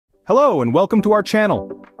Hello and welcome to our channel.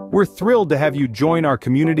 We're thrilled to have you join our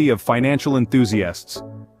community of financial enthusiasts.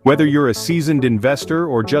 Whether you're a seasoned investor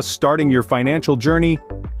or just starting your financial journey,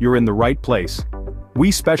 you're in the right place. We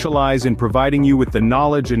specialize in providing you with the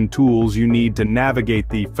knowledge and tools you need to navigate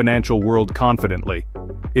the financial world confidently.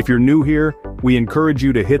 If you're new here, we encourage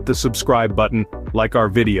you to hit the subscribe button, like our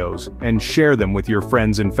videos, and share them with your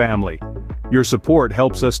friends and family. Your support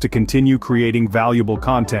helps us to continue creating valuable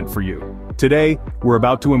content for you. Today, we're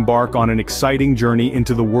about to embark on an exciting journey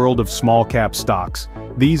into the world of small-cap stocks.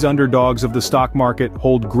 These underdogs of the stock market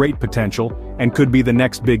hold great potential and could be the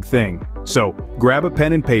next big thing. So, grab a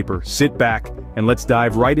pen and paper, sit back, and let's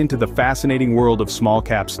dive right into the fascinating world of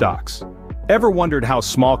small-cap stocks. Ever wondered how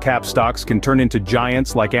small-cap stocks can turn into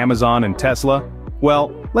giants like Amazon and Tesla?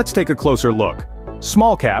 Well, let's take a closer look.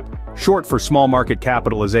 Small-cap, short for small market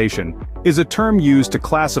capitalization, is a term used to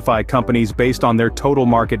classify companies based on their total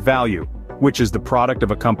market value, which is the product of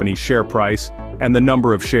a company's share price and the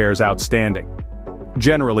number of shares outstanding.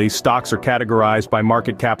 Generally, stocks are categorized by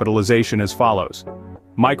market capitalization as follows.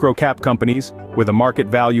 Micro-cap companies, with a market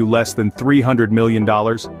value less than $300 million,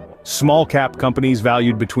 small-cap companies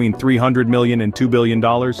valued between $300 million and $2 billion,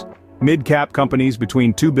 mid-cap companies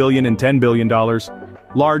between $2 billion and $10 billion,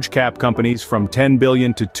 large-cap companies from $10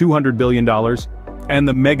 billion to $200 billion, and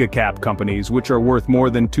the mega-cap companies which are worth more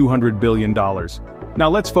than $200 billion. Now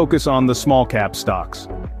let's focus on the small-cap stocks.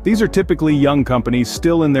 These are typically young companies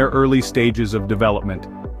still in their early stages of development.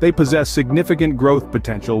 They possess significant growth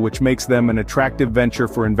potential, which makes them an attractive venture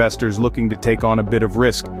for investors looking to take on a bit of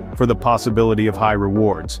risk for the possibility of high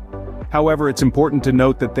rewards. However, it's important to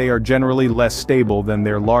note that they are generally less stable than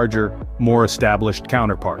their larger, more established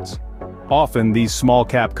counterparts. Often, these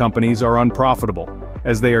small-cap companies are unprofitable,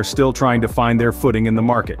 as they are still trying to find their footing in the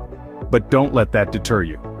market. But don't let that deter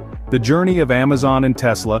you. The journey of Amazon and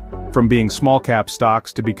Tesla, from being small-cap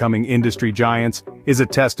stocks to becoming industry giants, is a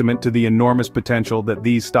testament to the enormous potential that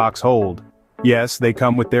these stocks hold. Yes, they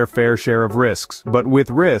come with their fair share of risks, but with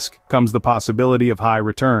risk comes the possibility of high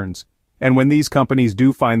returns. And when these companies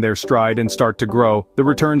do find their stride and start to grow, the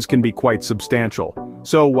returns can be quite substantial.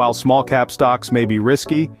 So while small-cap stocks may be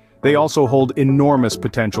risky, they also hold enormous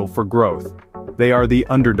potential for growth. They are the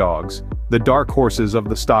underdogs, the dark horses of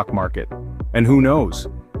the stock market. And who knows?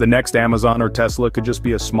 The next Amazon or Tesla could just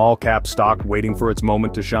be a small-cap stock waiting for its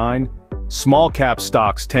moment to shine. Small-cap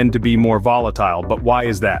stocks tend to be more volatile, but why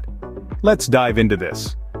is that? Let's dive into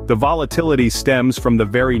this. The volatility stems from the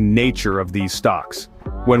very nature of these stocks.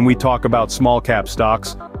 When we talk about small-cap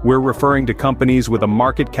stocks, we're referring to companies with a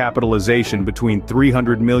market capitalization between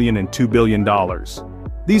 $300 million and $2 billion.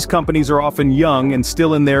 These companies are often young and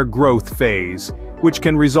still in their growth phase, which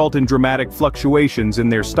can result in dramatic fluctuations in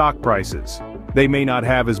their stock prices. They may not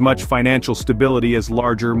have as much financial stability as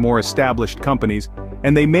larger, more established companies,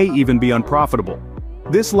 and they may even be unprofitable.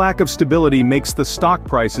 This lack of stability makes the stock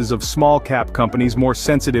prices of small-cap companies more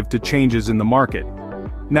sensitive to changes in the market.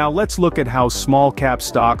 Now let's look at how small-cap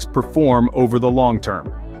stocks perform over the long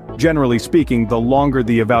term. Generally speaking, the longer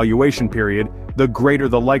the evaluation period, the greater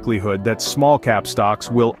the likelihood that small-cap stocks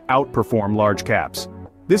will outperform large caps.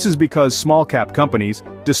 This is because small-cap companies,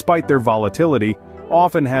 despite their volatility,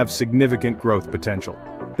 often have significant growth potential.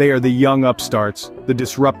 They are the young upstarts, the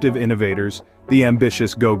disruptive innovators, the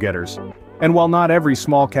ambitious go-getters. And while not every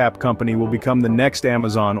small-cap company will become the next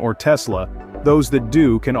Amazon or Tesla, those that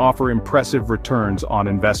do can offer impressive returns on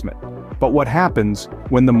investment. But what happens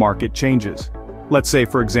when the market changes? Let's say,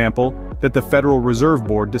 for example, that the Federal Reserve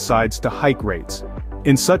Board decides to hike rates.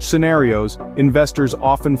 In such scenarios, investors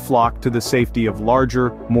often flock to the safety of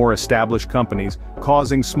larger, more established companies,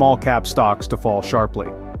 causing small-cap stocks to fall sharply.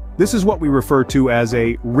 This is what we refer to as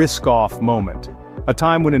a risk-off moment, a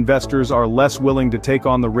time when investors are less willing to take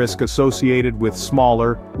on the risk associated with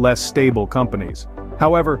smaller, less stable companies.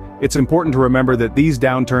 However, it's important to remember that these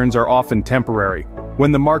downturns are often temporary.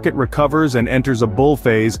 When the market recovers and enters a bull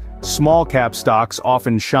phase, small-cap stocks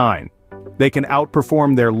often shine. They can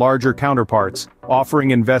outperform their larger counterparts, offering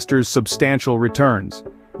investors substantial returns.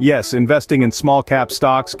 Yes, investing in small-cap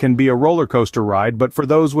stocks can be a roller coaster ride, but for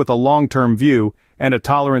those with a long-term view and a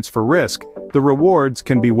tolerance for risk, the rewards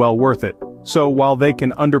can be well worth it. So while they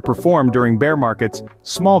can underperform during bear markets,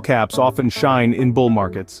 small caps often shine in bull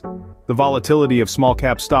markets. The volatility of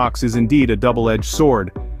small-cap stocks is indeed a double-edged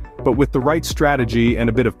sword. But with the right strategy and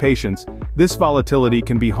a bit of patience, this volatility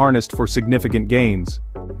can be harnessed for significant gains.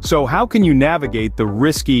 So how can you navigate the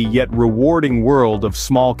risky yet rewarding world of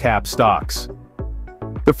small-cap stocks?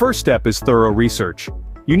 The first step is thorough research.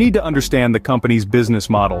 You need to understand the company's business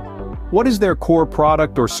model. What is their core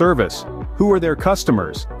product or service? Who are their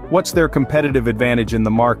customers? What's their competitive advantage in the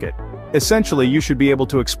market? Essentially, you should be able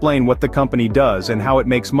to explain what the company does and how it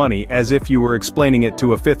makes money as if you were explaining it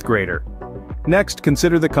to a fifth grader. Next,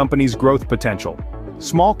 consider the company's growth potential.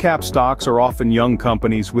 Small-cap stocks are often young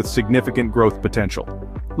companies with significant growth potential.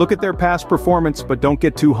 Look at their past performance, but don't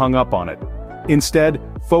get too hung up on it. Instead,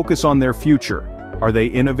 focus on their future. Are they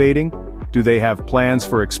innovating? Do they have plans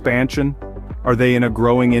for expansion? Are they in a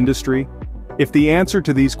growing industry? If the answer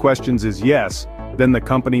to these questions is yes, then the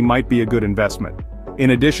company might be a good investment.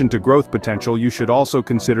 In addition to growth potential, you should also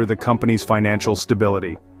consider the company's financial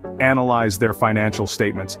stability. Analyze their financial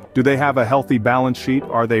statements. Do they have a healthy balance sheet?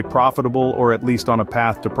 Are they profitable or at least on a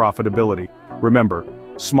path to profitability? Remember,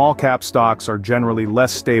 small-cap stocks are generally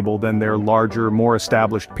less stable than their larger, more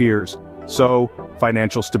established peers. So,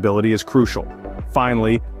 financial stability is crucial.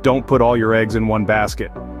 Finally, don't put all your eggs in one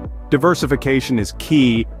basket. Diversification is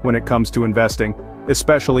key when it comes to investing,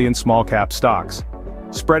 especially in small-cap stocks.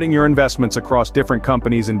 Spreading your investments across different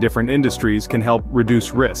companies and different industries can help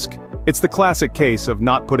reduce risk. It's the classic case of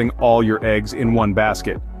not putting all your eggs in one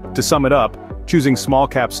basket. To sum it up, choosing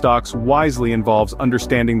small-cap stocks wisely involves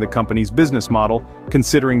understanding the company's business model,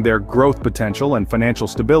 considering their growth potential and financial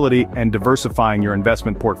stability, and diversifying your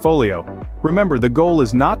investment portfolio. Remember, the goal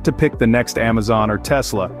is not to pick the next Amazon or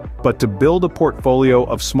Tesla, but to build a portfolio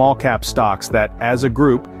of small-cap stocks that, as a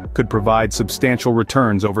group, could provide substantial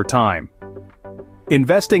returns over time.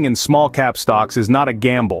 Investing in small-cap stocks is not a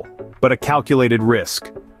gamble, but a calculated risk.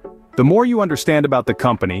 The more you understand about the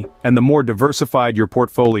company, and the more diversified your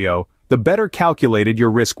portfolio, the better calculated your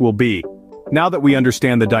risk will be. Now that we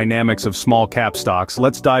understand the dynamics of small-cap stocks,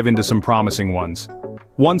 let's dive into some promising ones.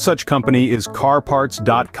 One such company is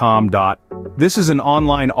CarParts.com. This is an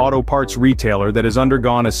online auto parts retailer that has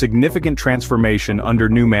undergone a significant transformation under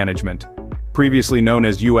new management. Previously known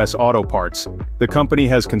as US Auto Parts, the company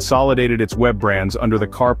has consolidated its web brands under the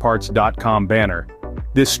CarParts.com banner.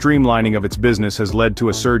 This streamlining of its business has led to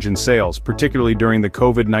a surge in sales, particularly during the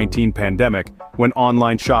COVID-19 pandemic, when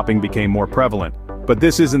online shopping became more prevalent. But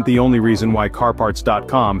this isn't the only reason why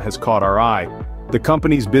CarParts.com has caught our eye. The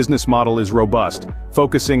company's business model is robust,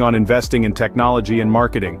 focusing on investing in technology and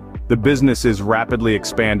marketing. The business is rapidly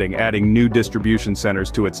expanding, adding new distribution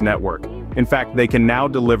centers to its network. In fact, they can now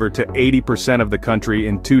deliver to 80% of the country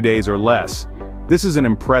in 2 days or less. This is an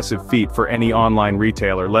impressive feat for any online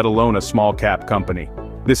retailer, let alone a small-cap company.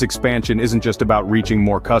 This expansion isn't just about reaching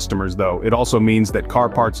more customers though, it also means that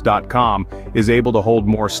CarParts.com is able to hold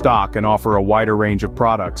more stock and offer a wider range of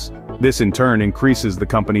products. This in turn increases the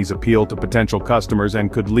company's appeal to potential customers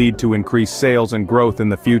and could lead to increased sales and growth in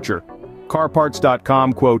the future.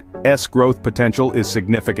 CarParts.com's growth potential is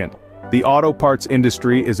significant. The auto parts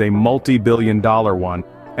industry is a multi-billion-dollar one,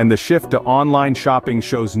 and the shift to online shopping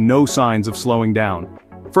shows no signs of slowing down.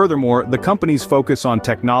 Furthermore, the company's focus on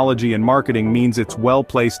technology and marketing means it's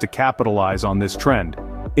well-placed to capitalize on this trend.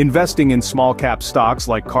 Investing in small-cap stocks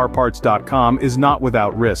like CarParts.com is not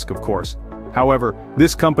without risk, of course. However,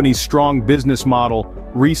 this company's strong business model,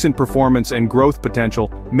 recent performance and growth potential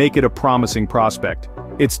make it a promising prospect.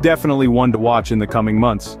 It's definitely one to watch in the coming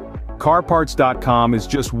months. CarParts.com is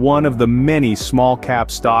just one of the many small-cap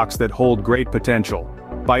stocks that hold great potential.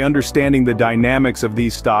 By understanding the dynamics of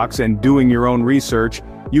these stocks and doing your own research,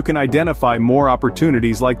 you can identify more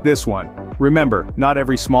opportunities like this one. Remember, not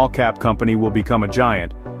every small-cap company will become a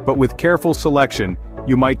giant, but with careful selection,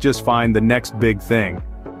 you might just find the next big thing.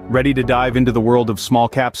 Ready to dive into the world of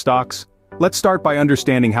small-cap stocks? Let's start by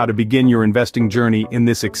understanding how to begin your investing journey in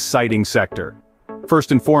this exciting sector.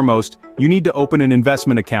 First and foremost, you need to open an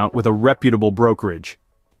investment account with a reputable brokerage.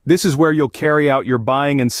 This is where you'll carry out your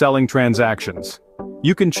buying and selling transactions.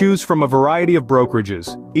 You can choose from a variety of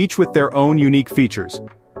brokerages, each with their own unique features.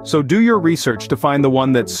 So do your research to find the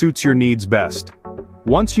one that suits your needs best.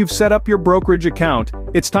 Once you've set up your brokerage account,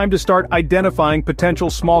 it's time to start identifying potential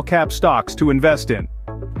small-cap stocks to invest in.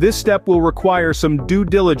 This step will require some due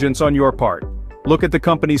diligence on your part. Look at the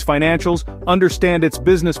company's financials, understand its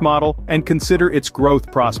business model, and consider its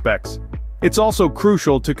growth prospects. It's also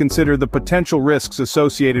crucial to consider the potential risks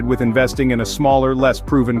associated with investing in a smaller, less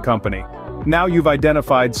proven company. Now you've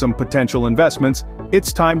identified some potential investments,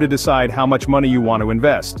 it's time to decide how much money you want to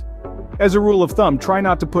invest. As a rule of thumb, try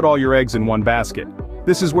not to put all your eggs in one basket.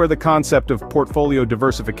 This is where the concept of portfolio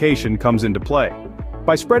diversification comes into play.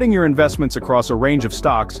 By spreading your investments across a range of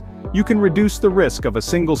stocks, you can reduce the risk of a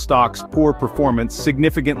single stock's poor performance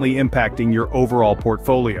significantly impacting your overall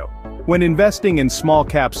portfolio. When investing in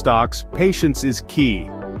small-cap stocks, patience is key.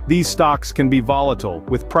 These stocks can be volatile,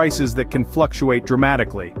 with prices that can fluctuate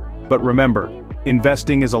dramatically. But remember,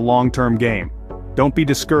 investing is a long-term game. Don't be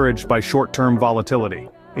discouraged by short-term volatility.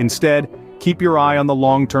 Instead, keep your eye on the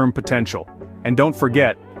long-term potential. And don't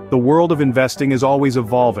forget, The world of investing is always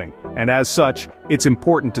evolving, and as such, it's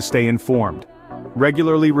important to stay informed.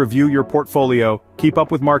 Regularly review your portfolio, keep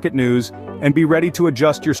up with market news, and be ready to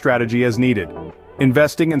adjust your strategy as needed.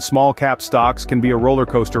 Investing in small-cap stocks can be a roller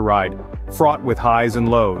coaster ride, fraught with highs and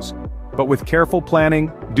lows. But with careful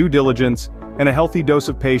planning, due diligence, and a healthy dose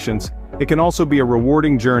of patience, it can also be a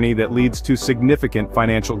rewarding journey that leads to significant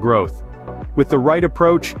financial growth. With the right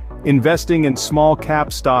approach, investing in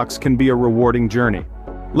small-cap stocks can be a rewarding journey.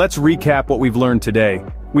 Let's recap what we've learned today.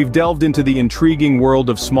 We've delved into the intriguing world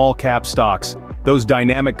of small-cap stocks, those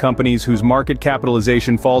dynamic companies whose market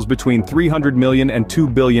capitalization falls between $300 million and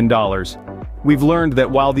 $2 billion. We've learned that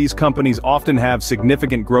while these companies often have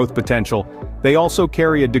significant growth potential, they also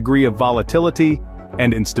carry a degree of volatility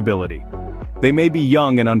and instability. They may be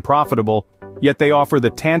young and unprofitable, yet they offer the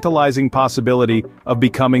tantalizing possibility of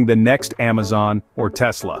becoming the next Amazon or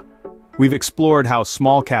Tesla. We've explored how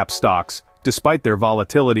small-cap stocks, despite their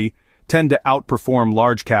volatility, tend to outperform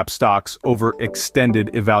large-cap stocks over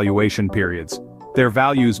extended evaluation periods. Their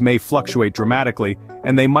values may fluctuate dramatically,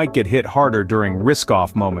 and they might get hit harder during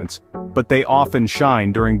risk-off moments, but they often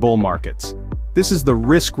shine during bull markets. This is the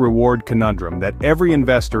risk-reward conundrum that every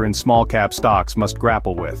investor in small-cap stocks must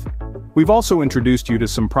grapple with. We've also introduced you to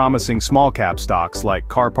some promising small-cap stocks like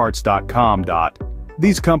CarParts.com.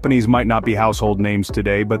 These companies might not be household names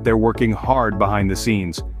today, but they're working hard behind the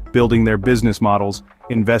scenes, building their business models,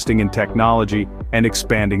 investing in technology, and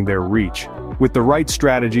expanding their reach. With the right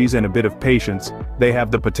strategies and a bit of patience, they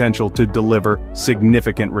have the potential to deliver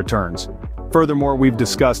significant returns. Furthermore, we've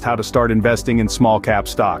discussed how to start investing in small-cap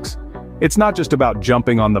stocks. It's not just about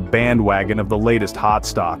jumping on the bandwagon of the latest hot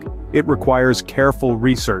stock. It requires careful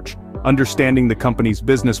research, understanding the company's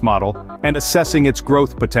business model, and assessing its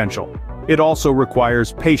growth potential. It also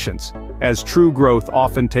requires patience, as true growth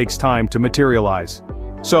often takes time to materialize.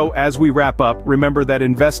 So, as we wrap up, remember that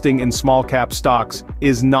investing in small-cap stocks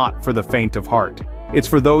is not for the faint of heart. It's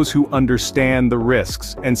for those who understand the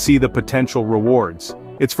risks and see the potential rewards.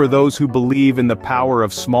 It's for those who believe in the power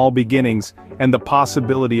of small beginnings and the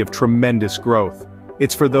possibility of tremendous growth.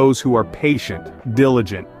 It's for those who are patient,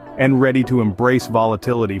 diligent, and ready to embrace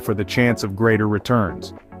volatility for the chance of greater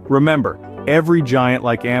returns. Remember, every giant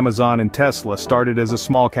like Amazon and Tesla started as a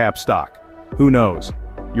small-cap stock. Who knows?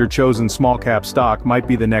 Your chosen small-cap stock might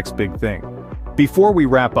be the next big thing. Before we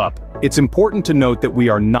wrap up, it's important to note that we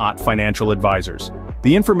are not financial advisors.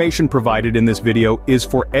 The information provided in this video is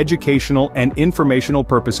for educational and informational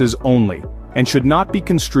purposes only, and should not be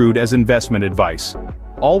construed as investment advice.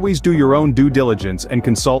 Always do your own due diligence and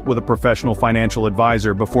consult with a professional financial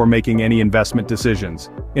advisor before making any investment decisions.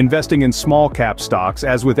 Investing in small-cap stocks,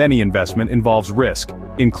 as with any investment, involves risk,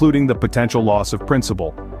 including the potential loss of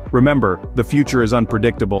principal. Remember, the future is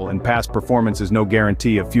unpredictable and past performance is no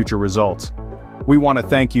guarantee of future results. We want to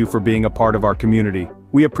thank you for being a part of our community.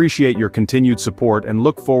 We appreciate your continued support and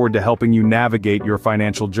look forward to helping you navigate your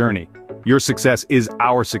financial journey. Your success is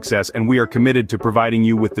our success, and we are committed to providing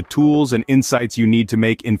you with the tools and insights you need to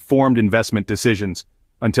make informed investment decisions.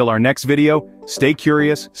 Until our next video, stay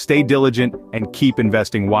curious, stay diligent, and keep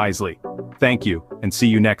investing wisely. Thank you, and see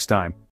you next time.